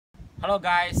Hello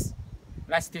guys,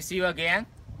 nice to see you again.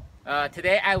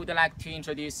 Today I would like to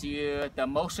introduce you the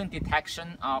motion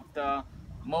detection of the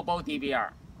mobile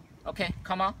DVR. Okay,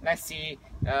 come on, let's see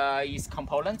its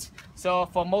components. So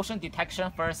for motion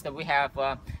detection, first we have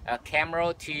a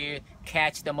camera to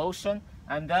catch the motion,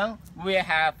 and then we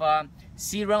have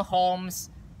siren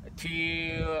horns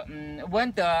to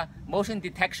when the motion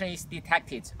detection is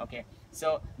detected. Okay,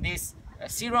 so this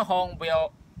siren horn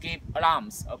will give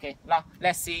alarms. Okay, now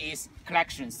let's see its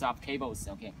collections of cables.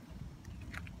 Okay,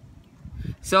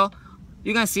 so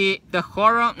you can see the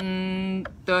horn,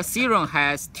 the siren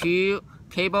has two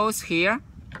cables here.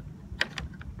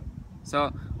 So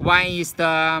one is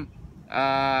the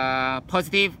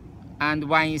positive and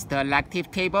one is the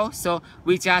negative cable. So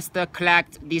we just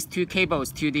collect these two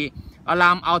cables to the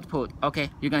alarm output. Okay,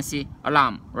 you can see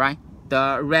alarm, right?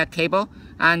 The red cable,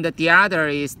 and the other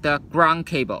is the ground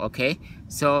cable. Okay,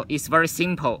 so it's very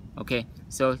simple. Okay,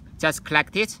 so just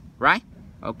collect it, right?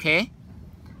 Okay,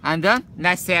 and then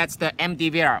let's set the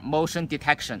Mdvr motion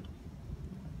detection.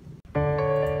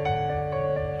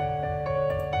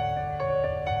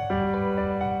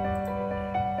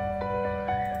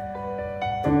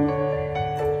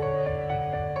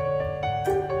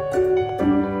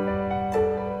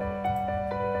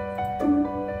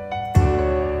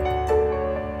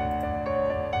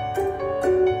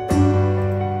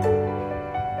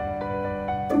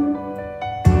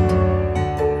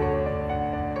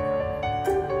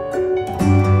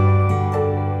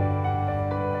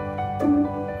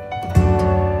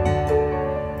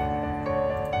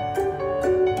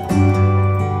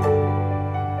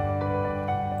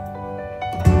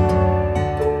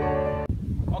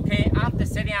 After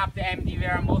setting up the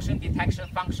Mdvr motion detection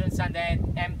functions and then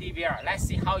Mdvr, let's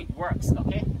see how it works.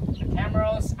 Okay, the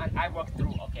cameras and I work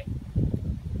through. Okay,